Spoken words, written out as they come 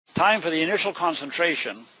time for the initial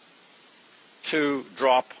concentration to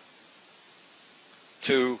drop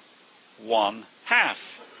to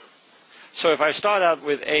 1/2. So if I start out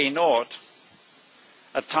with A naught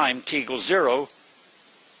at time t equals 0,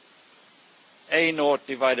 A naught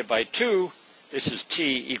divided by 2, this is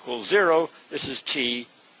t equals 0, this is t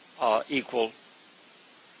equal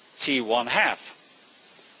t 1/2.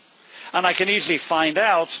 And I can easily find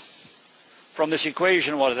out from this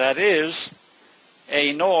equation what that is.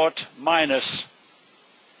 A naught minus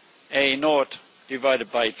A naught divided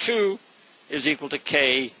by 2 is equal to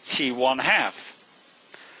k t 1/2.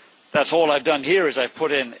 That's all I've done here is I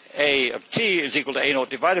put in A of t is equal to A naught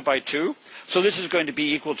divided by 2. So this is going to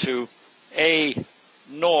be equal to A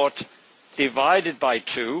naught divided by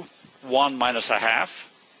 2, 1 minus 1/2,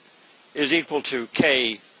 is equal to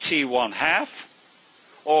k t 1/2,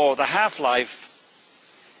 or the half-life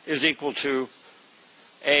is equal to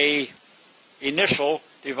A initial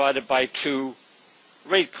divided by 2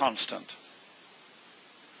 rate constant.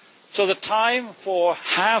 So the time for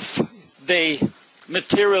half the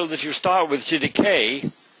material that you start with to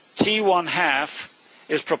decay, t 1/2,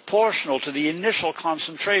 is proportional to the initial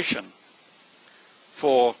concentration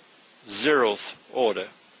for 0th order.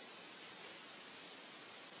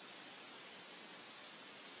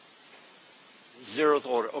 Zeroth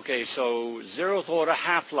order. Okay, so 0th order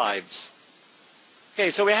half-lives. Okay,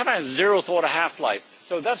 so we have a 0th order half-life.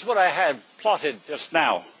 So that's what I had plotted just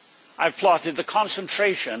now. I've plotted the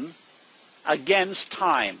concentration against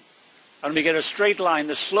time. And we get a straight line,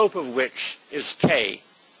 the slope of which is k.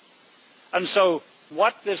 And so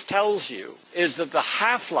what this tells you is that the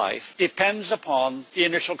half-life depends upon the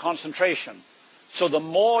initial concentration. So the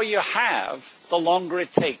more you have, the longer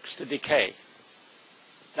it takes to decay.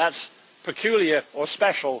 That's peculiar or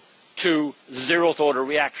special to 0th order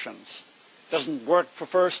reactions. It doesn't work for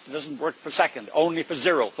first, it doesn't work for second, only for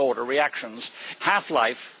 0th order reactions.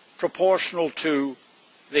 Half-life proportional to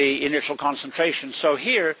the initial concentration. So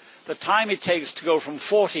here, the time it takes to go from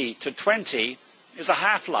 40 to 20 is a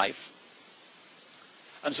half-life.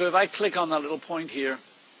 And so if I click on that little point here,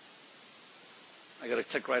 I got to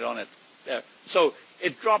click right on it. There. So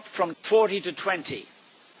it dropped from 40 to 20.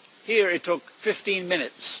 Here it took 15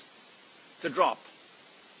 minutes to drop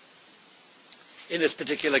in this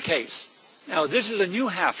particular case. Now this is a new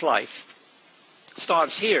half-life.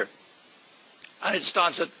 Starts here. And it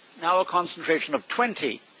starts at now a concentration of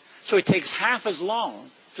 20. So it takes half as long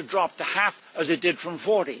to drop to half as it did from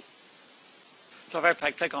 40. So if I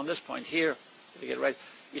click on this point here, to get it right,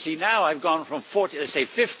 you see now I've gone from 40, let's say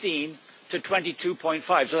 15 to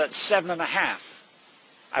 22.5, so that's 7.5.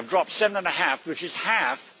 I've dropped 7.5, which is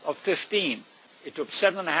half of 15. It took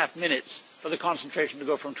 7.5 minutes for the concentration to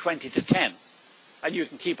go from 20 to 10. And you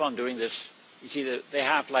can keep on doing this. You see the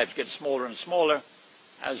half-lives get smaller and smaller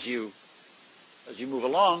as you move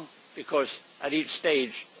along, because at each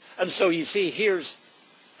stage. And so you see here's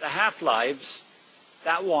the half-lives.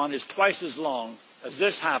 That one is twice as long as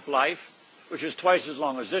this half-life, which is twice as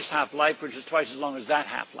long as this half-life, which is twice as long as that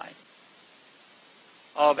half-life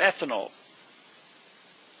of ethanol.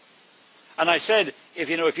 And I said, if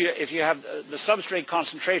you have the substrate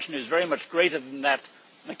concentration is very much greater than that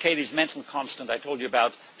Mercalli's-Menton constant I told you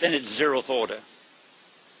about, then it's 0th order.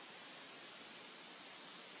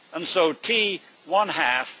 And so T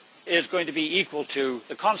 1/2 is going to be equal to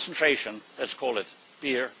the concentration, let's call it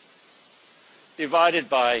beer, divided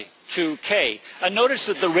by 2K. And notice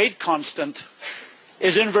that the rate constant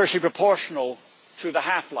is inversely proportional to the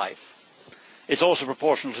half-life. It's also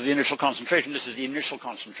proportional to the initial concentration. This is the initial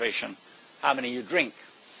concentration, how many you drink.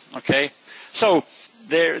 Okay? So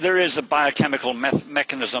there is a biochemical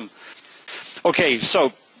mechanism. Okay,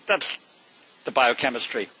 so that's the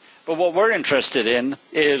biochemistry. But what we're interested in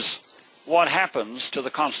is what happens to the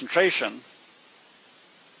concentration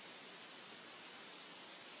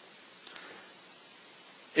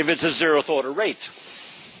if it's a 0th order rate.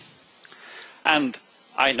 And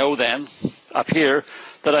I know then, up here,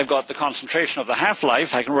 that I've got the concentration of the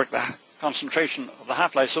half-life. I can work the concentration of the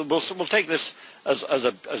half-life. So we'll take this as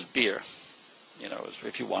beer,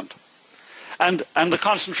 if you want. And the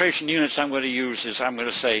concentration units I'm going to use is, I'm going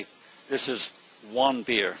to say, this is 1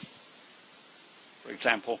 beer, for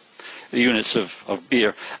example, the units of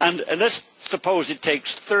beer. And let's suppose it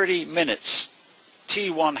takes 30 minutes. T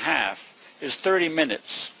 1/2 is 30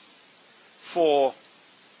 minutes for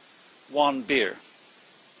 1 beer.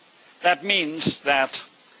 That means that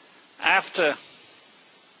after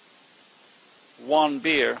 1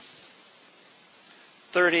 beer,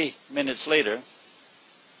 30 minutes later,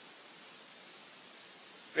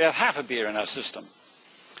 we have half a beer in our system.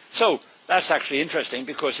 So that's actually interesting,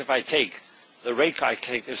 because if I take the rate I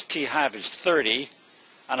take is T half is 30,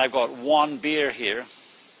 and I've got one beer here,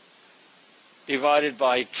 divided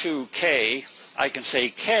by 2K, I can say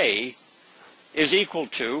K is equal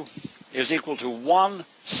to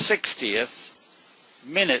 1/60th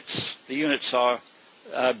minutes. The units are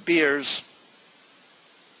beers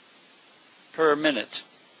per minute.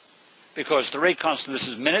 Because the rate constant, this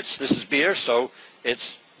is minutes, this is beer, so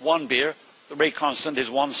it's one beer. The rate constant is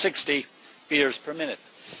 160 beers per minute.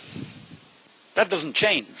 That doesn't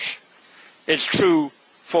change. It's true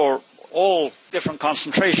for all different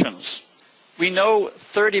concentrations. We know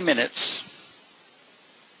 30 minutes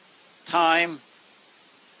time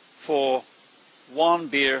for one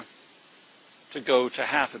beer to go to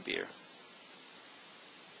half a beer.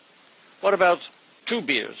 What about 2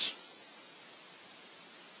 beers?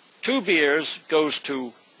 2 beers goes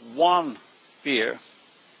to 1 beer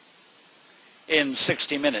in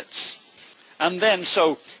 60 minutes. And then,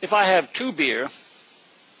 so if I have 2 beer,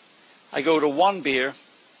 I go to 1 beer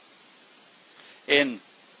in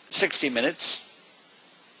 60 minutes,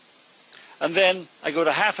 and then I go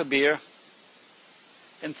to half a beer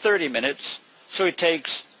in 30 minutes, so it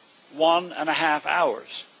takes 1.5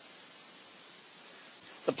 hours.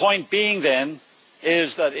 The point being then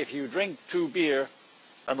is that if you drink 2 beer,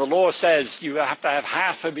 and the law says you have to have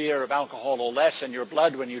half a beer of alcohol or less in your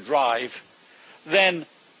blood when you drive, then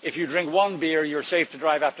if you drink 1 beer, you're safe to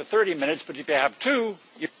drive after 30 minutes, but if you have 2,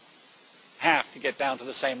 you have to get down to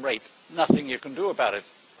the same rate. Nothing you can do about it.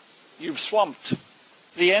 You've swamped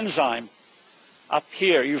the enzyme up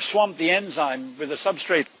here. You've swamped the enzyme with a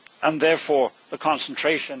substrate, and therefore the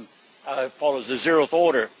concentration follows the 0th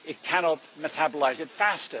order. It cannot metabolize it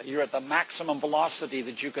faster. You're at the maximum velocity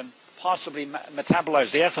that you can possibly metabolize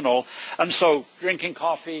the ethanol, and so drinking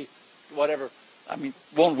coffee, whatever,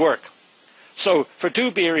 won't work. So for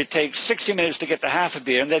 2 beer, it takes 60 minutes to get to half a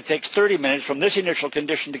beer, and then it takes 30 minutes from this initial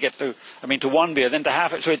condition to get to 1 beer, then to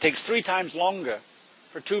half it. So it takes 3 times longer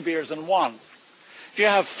for 2 beers than 1. If you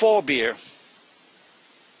have 4 beer,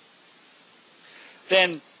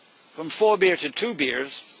 then from 4 beer to 2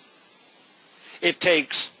 beers, it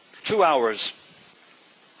takes 2 hours,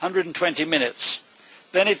 120 minutes.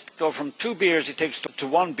 Then it goes from 2 beers, it takes to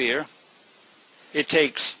 1 beer. It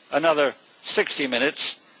takes another 60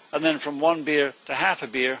 minutes. And then from 1 beer to half a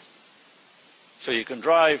beer, so you can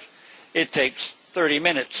drive, it takes 30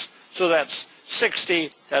 minutes. So that's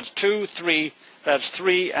 60, that's 2, 3, that's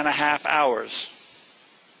 3.5 hours.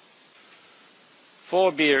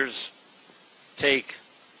 4 beers take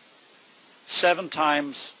 7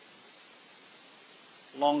 times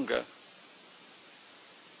longer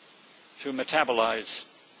to metabolize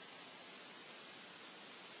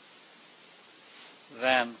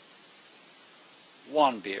than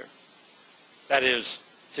 1 beer. That is,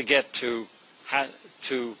 to get to half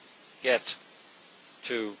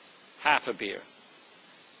a beer.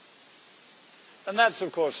 And that's,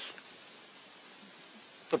 of course,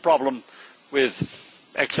 the problem with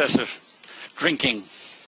excessive drinking.